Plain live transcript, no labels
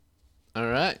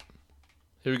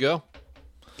Here we go.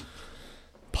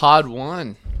 Pod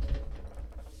 1.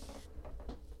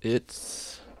 Let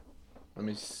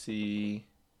me see.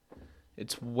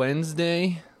 It's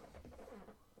Wednesday,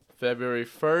 February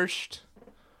 1st,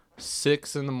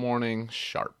 6 in the morning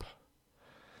sharp.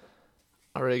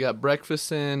 Already got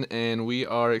breakfast in, and we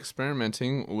are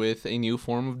experimenting with a new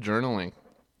form of journaling.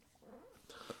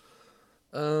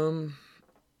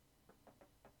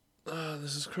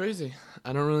 This is crazy.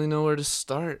 I don't really know where to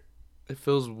start. It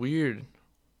feels weird.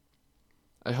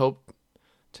 I hope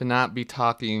to not be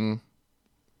talking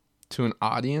to an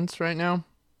audience right now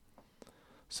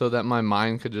so that my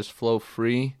mind could just flow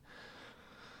free.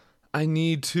 I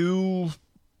need to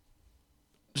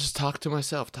just talk to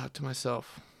myself.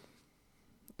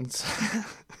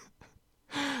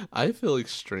 I feel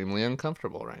extremely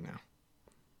uncomfortable right now.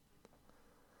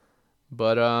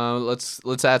 But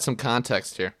let's add some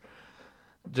context here.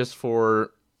 Just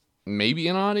for maybe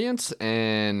an audience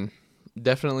and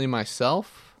definitely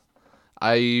myself.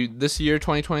 This year,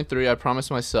 2023, I promised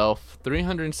myself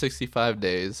 365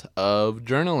 days of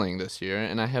journaling this year,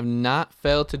 and I have not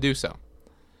failed to do so.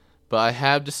 But I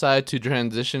have decided to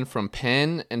transition from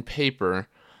pen and paper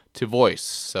to voice.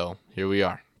 So here we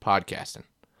are, podcasting.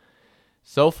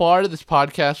 So far, this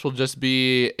podcast will just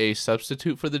be a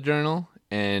substitute for the journal,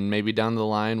 and maybe down the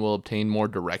line we'll obtain more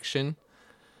direction.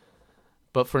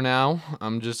 But for now,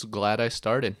 I'm just glad I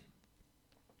started.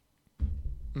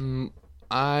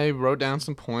 I wrote down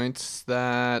some points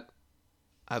that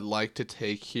I'd like to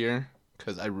take here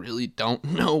because I really don't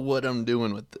know what I'm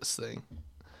doing with this thing.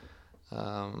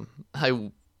 I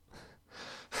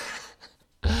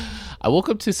woke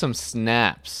up to some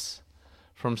snaps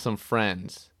from some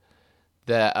friends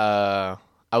that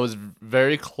I was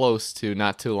very close to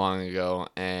not too long ago,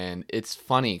 and it's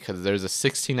funny because there's a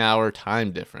 16-hour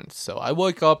time difference. So I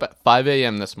woke up at 5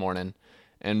 a.m. this morning,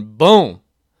 and boom,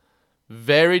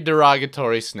 very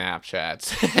derogatory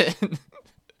Snapchats.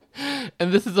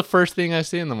 And this is the first thing I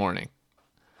see in the morning.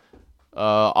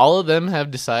 All of them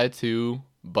have decided to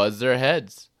buzz their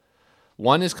heads.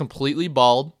 One is completely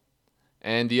bald,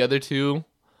 and the other two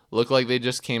look like they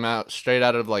just came out straight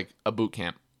out of like a boot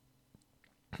camp.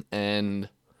 And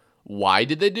why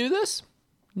did they do this?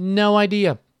 No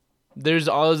idea. There's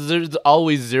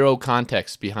always zero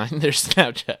context behind their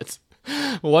Snapchats.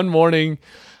 One morning,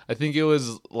 I think it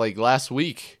was like last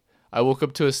week, I woke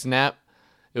up to a snap.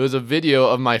 It was a video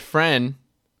of my friend,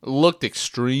 looked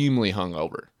extremely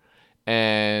hungover.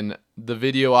 And the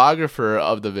videographer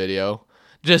of the video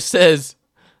just says,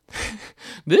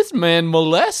 "This man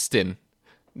molesting."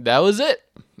 That was it.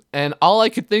 And all I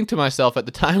could think to myself at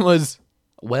the time was,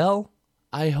 well,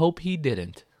 I hope he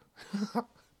didn't.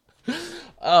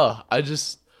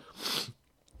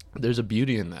 There's a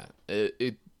beauty in that.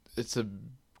 It's a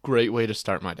great way to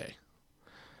start my day.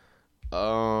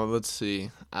 Let's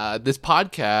see. This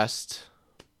podcast,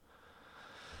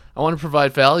 I want to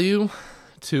provide value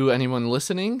to anyone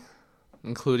listening,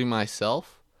 including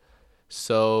myself.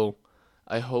 So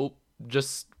I hope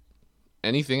just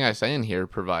anything I say in here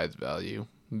provides value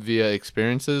via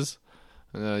experiences.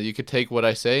 You could take what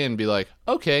I say and be like,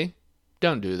 okay,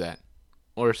 don't do that.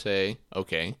 Or say,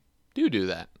 okay, do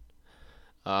that.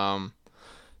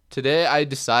 Today I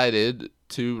decided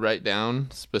to write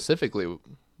down specifically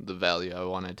the value I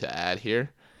wanted to add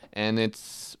here. And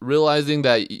it's realizing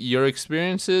that your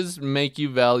experiences make you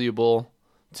valuable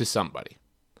to somebody.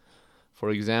 For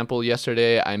example,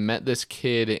 yesterday I met this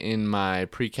kid in my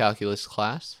pre-calculus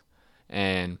class.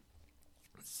 And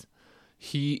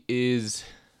he is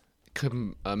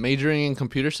majoring in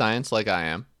computer science like I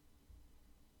am.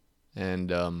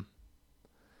 And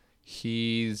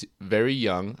he's very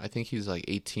young. I think he's like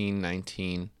 18,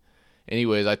 19.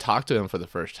 Anyways, I talked to him for the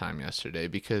first time yesterday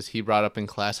because he brought up in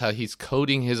class how he's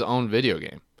coding his own video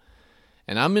game.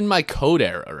 And I'm in my code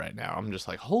era right now. I'm just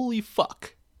like, holy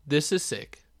fuck, this is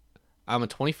sick. I'm a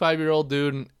 25-year-old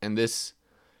dude, and this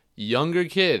younger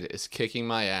kid is kicking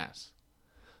my ass.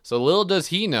 So little does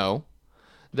he know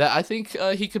that I think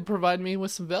he could provide me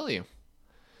with some value.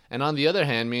 And on the other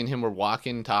hand, me and him were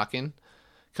walking, talking.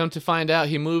 Come to find out,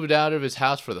 he moved out of his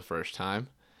house for the first time.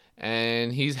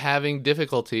 And he's having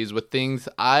difficulties with things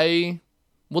I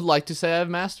would like to say I've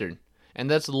mastered.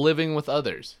 And that's living with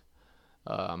others.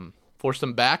 For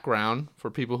some background,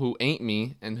 for people who ain't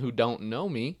me and who don't know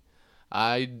me,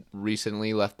 I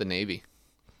recently left the Navy.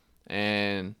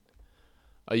 And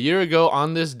a year ago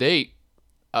on this date,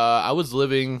 I was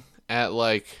living at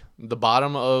like the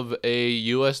bottom of a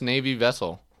U.S. Navy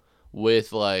vessel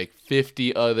with like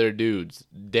 50 other dudes.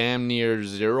 Damn near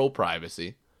zero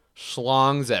privacy.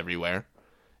 Schlongs everywhere.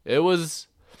 It was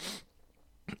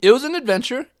It was an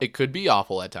adventure. It could be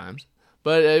awful at times,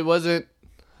 but it wasn't.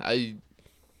 I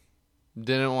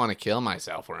didn't want to kill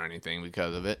myself or anything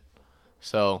because of it.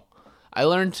 So I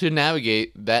learned to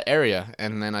navigate that area,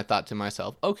 and then I thought to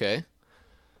myself, okay,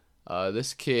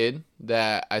 this kid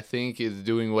that I think is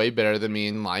doing way better than me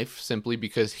in life simply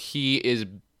because he is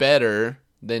better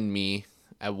than me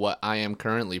at what I am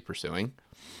currently pursuing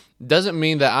doesn't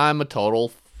mean that I'm a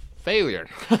total failure.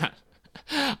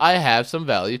 I have some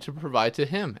value to provide to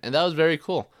him, and that was very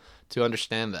cool to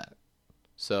understand that.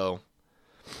 So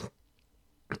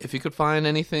if you could find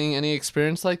anything, any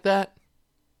experience like that,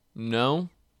 know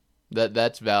that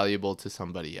that's valuable to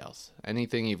somebody else.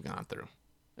 Anything you've gone through.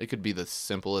 It could be the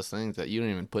simplest things that you don't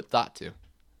even put thought to.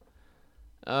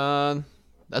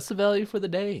 That's the value for the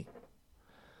day.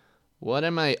 What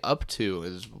am I up to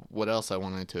is what else I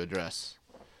wanted to address.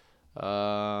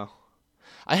 I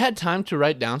had time to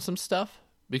write down some stuff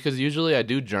because usually I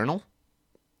do journal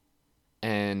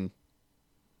and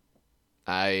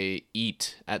I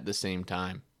eat at the same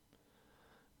time.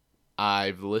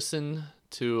 I've listened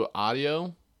to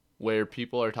audio where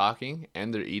people are talking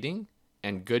and they're eating,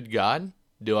 and good God,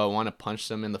 do I want to punch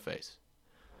them in the face.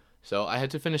 So I had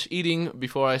to finish eating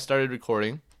before I started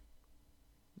recording,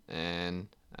 and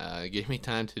it gave me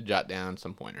time to jot down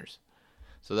some pointers.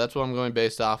 So that's what I'm going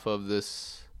based off of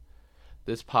this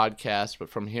podcast, but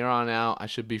from here on out, I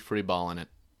should be free balling it.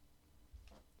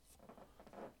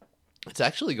 It's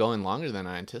actually going longer than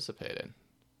I anticipated.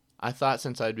 I thought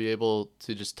since I'd be able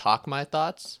to just talk my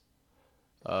thoughts,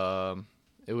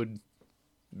 it would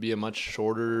be a much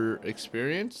shorter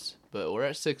experience, but we're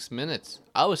at 6 minutes.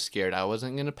 I was scared I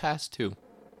wasn't going to pass 2.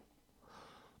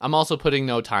 I'm also putting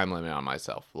no time limit on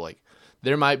myself. Like,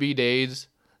 there might be days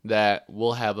that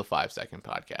we'll have a 5-second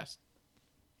podcast.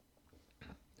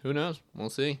 Who knows?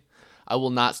 We'll see. I will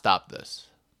not stop this.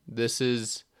 This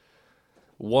is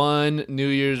one New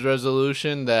Year's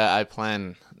resolution that I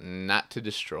plan not to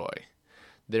destroy.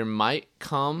 There might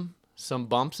come some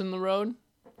bumps in the road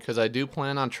because I do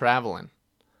plan on traveling.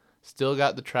 Still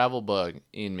got the travel bug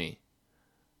in me.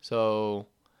 So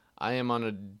I am on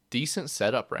a decent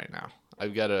setup right now.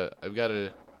 I've got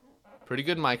a pretty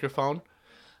good microphone.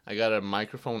 I got a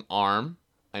microphone arm.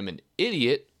 I'm an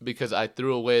idiot because I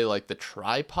threw away like the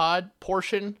tripod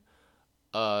portion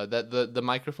that the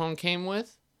microphone came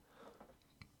with.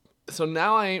 So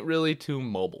now I ain't really too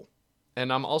mobile.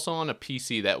 And I'm also on a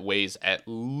PC that weighs at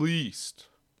least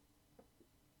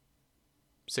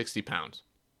 60 pounds.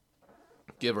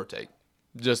 Give or take.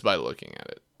 Just by looking at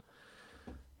it.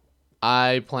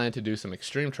 I plan to do some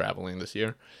extreme traveling this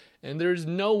year. And there's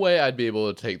no way I'd be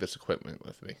able to take this equipment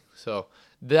with me. So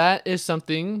that is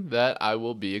something that I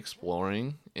will be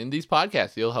exploring in these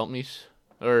podcasts. You'll help me,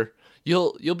 or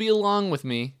you'll be along with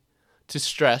me to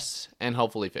stress and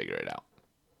hopefully figure it out.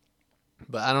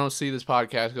 But I don't see this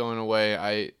podcast going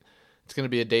away. It's going to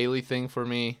be a daily thing for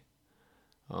me.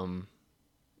 I'm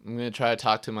going to try to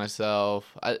talk to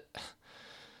myself. I'm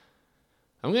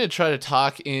going to try to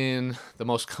talk in the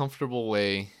most comfortable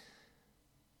way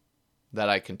that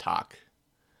I can talk.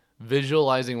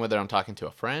 Visualizing whether I'm talking to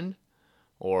a friend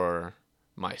or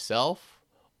myself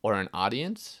or an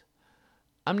audience.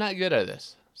 I'm not good at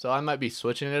this. So I might be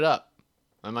switching it up.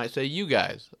 I might say you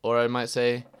guys, or I might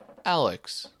say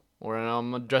Alex, or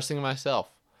I'm addressing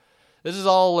myself. This is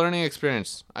all a learning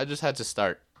experience. I just had to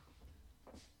start.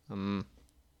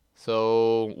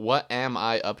 So what am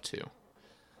I up to?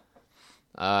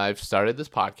 I've started this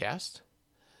podcast,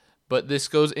 but this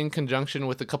goes in conjunction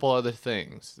with a couple other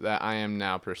things that I am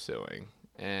now pursuing.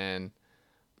 And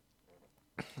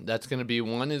that's going to be,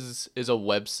 one is a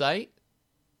website,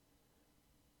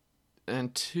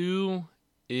 and 2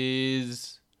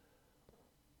 is,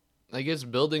 I guess,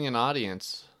 building an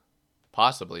audience.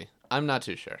 Possibly. I'm not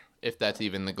too sure if that's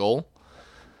even the goal.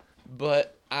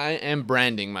 But I am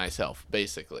branding myself,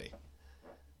 basically.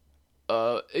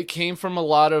 It came from a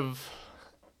lot of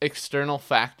external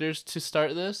factors to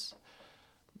start this.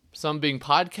 Some being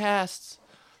podcasts,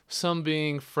 some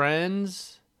being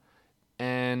friends.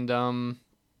 And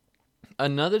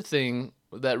another thing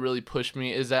that really pushed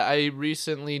me is that I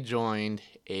recently joined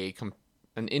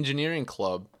an engineering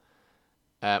club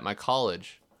at my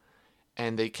college.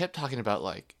 And they kept talking about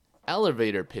like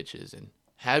elevator pitches and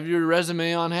have your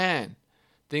resume on hand,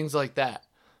 things like that.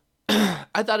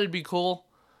 I thought it'd be cool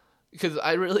because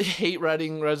I really hate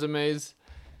writing resumes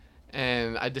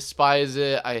and I despise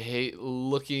it. I hate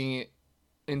looking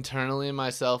internally in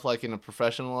myself, like in a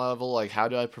professional level, like how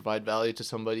do I provide value to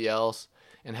somebody else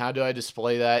and how do I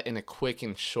display that in a quick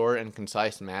and short and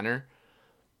concise manner?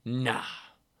 Nah.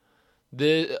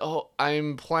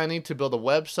 I'm planning to build a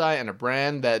website and a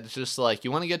brand that's just like,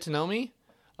 you want to get to know me?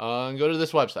 Go to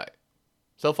this website.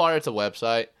 So far, it's a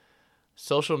website.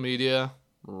 Social media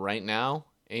right now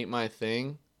ain't my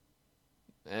thing.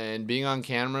 And being on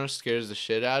camera scares the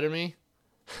shit out of me.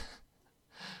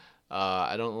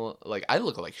 I don't like. I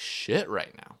look like shit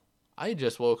right now.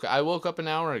 I woke up an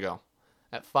hour ago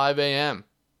at 5 a.m.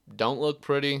 Don't look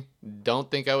pretty.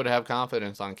 Don't think I would have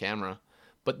confidence on camera.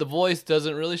 But the voice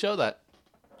doesn't really show that.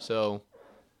 So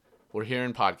we're here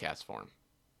in podcast form.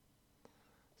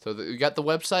 So we got the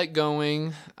website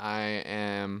going. I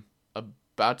am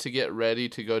about to get ready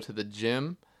to go to the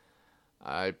gym.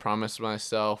 I promised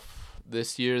myself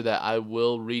this year that I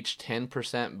will reach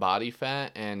 10% body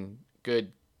fat, and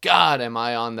good God, am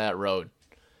I on that road.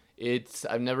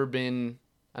 I've never been,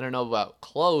 I don't know about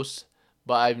close,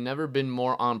 but I've never been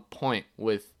more on point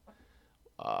with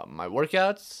my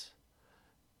workouts,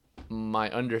 my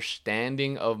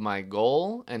understanding of my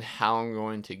goal and how I'm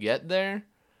going to get there,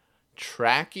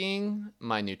 tracking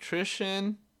my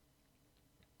nutrition.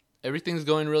 Everything's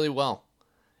going really well,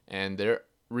 and their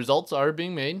results are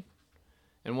being made.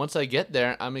 And once I get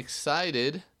there, I'm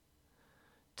excited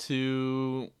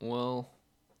to, well,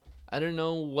 I don't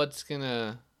know what's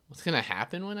gonna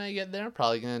happen when I get there.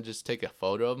 Probably gonna just take a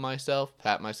photo of myself,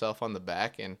 pat myself on the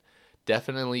back, and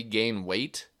definitely gain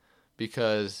weight,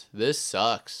 because this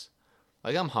sucks.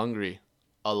 Like, I'm hungry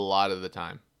a lot of the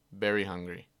time, very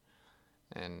hungry,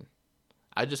 and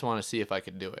I just want to see if I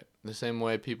could do it. The same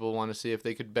way people want to see if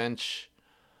they could bench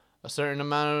a certain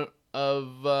amount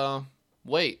of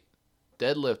weight,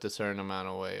 deadlift a certain amount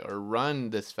of weight, or run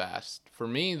this fast. For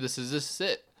me, this is just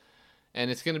it. And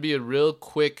it's going to be a real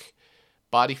quick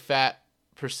body fat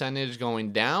percentage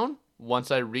going down.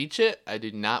 Once I reach it, I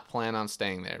do not plan on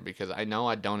staying there, because I know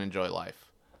I don't enjoy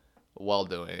life while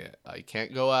doing it. I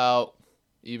can't go out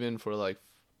even for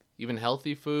even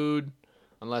healthy food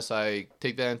unless I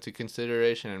take that into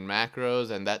consideration in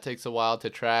macros, and that takes a while to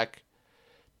track.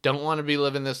 Don't want to be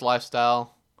living this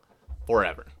lifestyle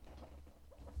forever.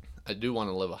 I do want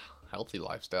to live a healthy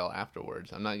lifestyle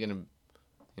afterwards. I'm not going to,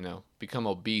 become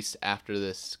obese after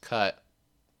this cut.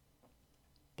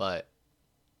 But,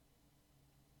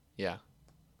 yeah,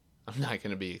 I'm not going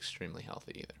to be extremely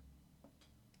healthy either.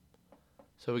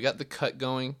 So we got the cut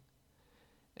going,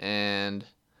 and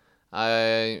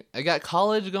I got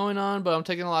college going on, but I'm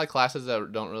taking a lot of classes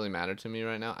that don't really matter to me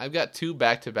right now. I've got 2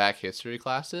 back-to-back history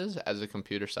classes as a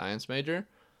computer science major.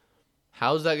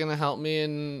 How's that going to help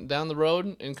me down the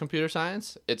road in computer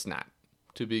science? It's not,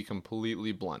 to be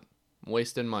completely blunt. I'm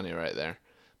wasting money right there.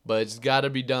 But it's got to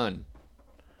be done.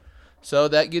 So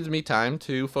that gives me time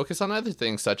to focus on other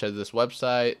things, such as this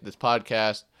website, this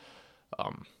podcast,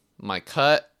 my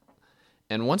cut.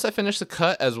 And once I finish the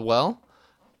cut as well,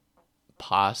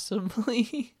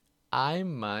 possibly I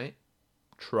might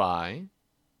try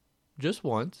just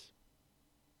once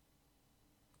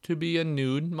to be a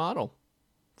nude model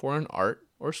for an art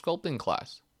or sculpting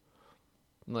class.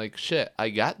 Like, shit, I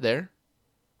got there.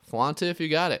 Flaunt it if you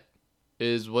got it,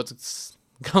 is what's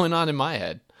going on in my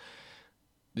head.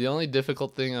 The only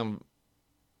difficult thing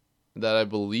that I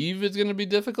believe is going to be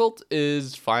difficult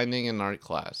is finding an art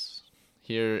class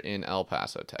here in El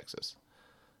Paso, Texas.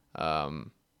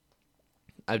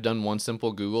 I've done one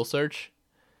simple Google search,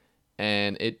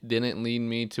 and it didn't lead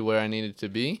me to where I needed to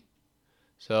be.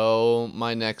 So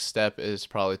my next step is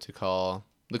probably to call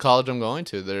the college I'm going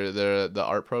to. They're the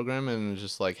art program, and it's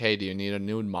just like, hey, do you need a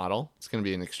nude model? It's going to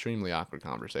be an extremely awkward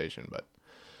conversation, but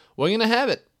we're going to have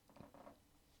it.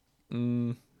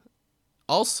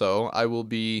 Also, I will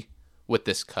be, with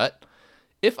this cut,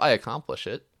 if I accomplish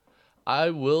it, I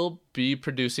will be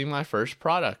producing my first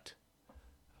product.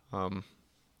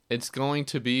 It's going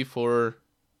to be for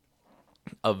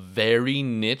a very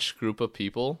niche group of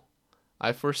people,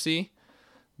 I foresee,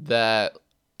 that's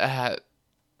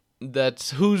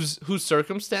whose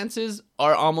circumstances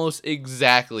are almost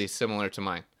exactly similar to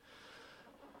mine.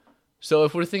 So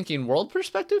if we're thinking world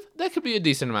perspective, that could be a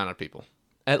decent amount of people.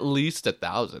 At least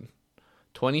 1,000.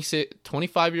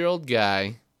 25-year-old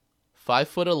guy,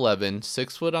 5'11",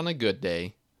 6 foot on a good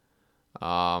day.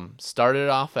 Started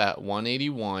off at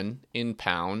 181 in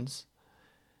pounds.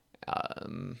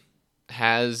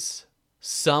 Has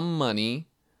some money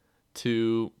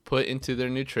to put into their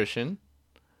nutrition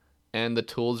and the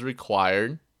tools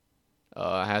required.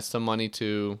 Has some money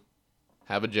to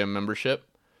have a gym membership.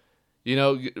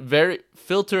 Very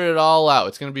filter it all out.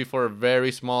 It's going to be for a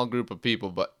very small group of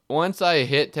people. But once I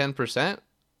hit 10%,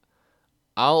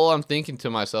 all I'm thinking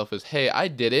to myself is, hey, I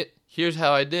did it. Here's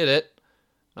how I did it.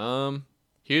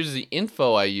 Here's the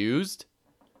info I used.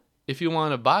 If you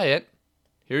want to buy it,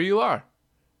 here you are.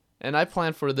 And I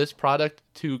plan for this product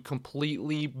to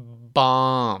completely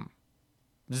bomb.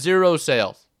 0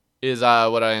 sales is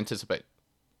what I anticipate.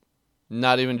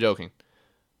 Not even joking.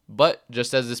 But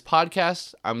just as this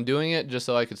podcast, I'm doing it just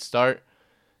so I could start.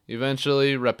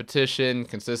 Eventually, repetition,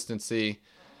 consistency,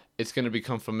 it's going to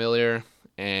become familiar.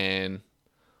 And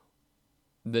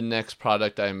the next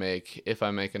product I make, if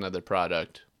I make another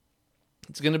product,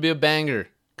 it's going to be a banger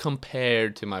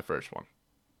compared to my first one.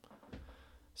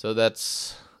 So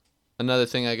that's another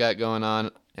thing I got going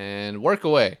on. And work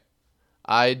away.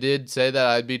 I did say that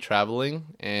I'd be traveling,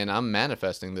 and I'm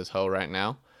manifesting this hoe right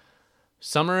now.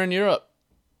 Summer in Europe.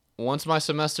 Once my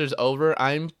semester's over,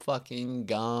 I'm fucking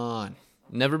gone.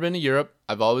 Never been to Europe.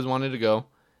 I've always wanted to go,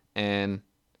 and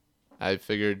I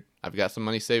figured I've got some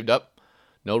money saved up.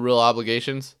 No real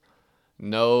obligations.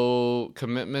 No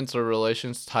commitments or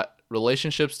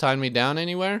relationships tied me down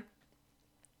anywhere.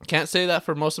 Can't say that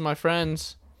for most of my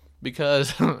friends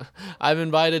because I've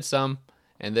invited some,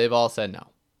 and they've all said no.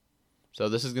 So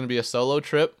this is going to be a solo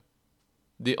trip.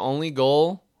 The only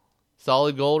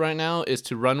solid goal right now, is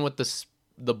to run with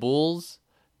the Bulls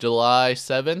July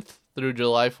 7th through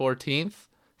July 14th,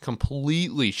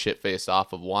 completely shit-faced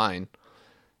off of wine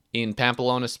in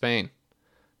Pamplona, Spain.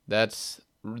 That's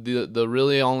the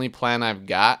really only plan I've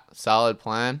got, solid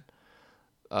plan.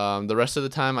 The rest of the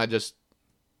time, I'm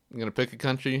going to pick a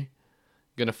country,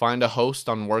 going to find a host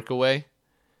on Workaway,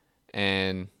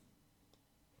 and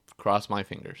cross my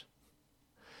fingers.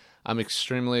 I'm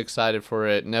extremely excited for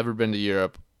it. Never been to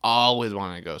Europe. Always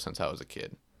wanted to go since I was a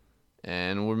kid.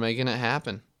 And we're making it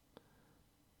happen.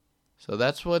 So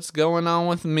that's what's going on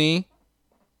with me.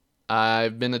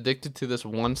 I've been addicted to this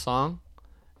one song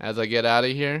as I get out of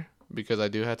here because I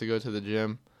do have to go to the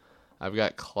gym. I've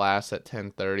got class at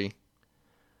 10:30.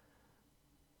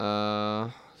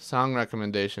 Song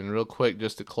recommendation, real quick,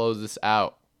 just to close this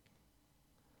out.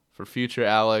 For future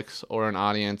Alex or an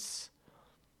audience.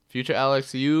 Future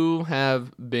Alex, you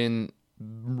have been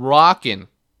rocking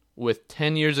with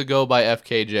 10 Years Ago by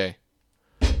FKJ.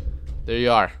 There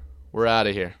you are. We're out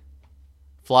of here.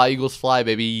 Fly, Eagles, fly,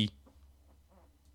 baby.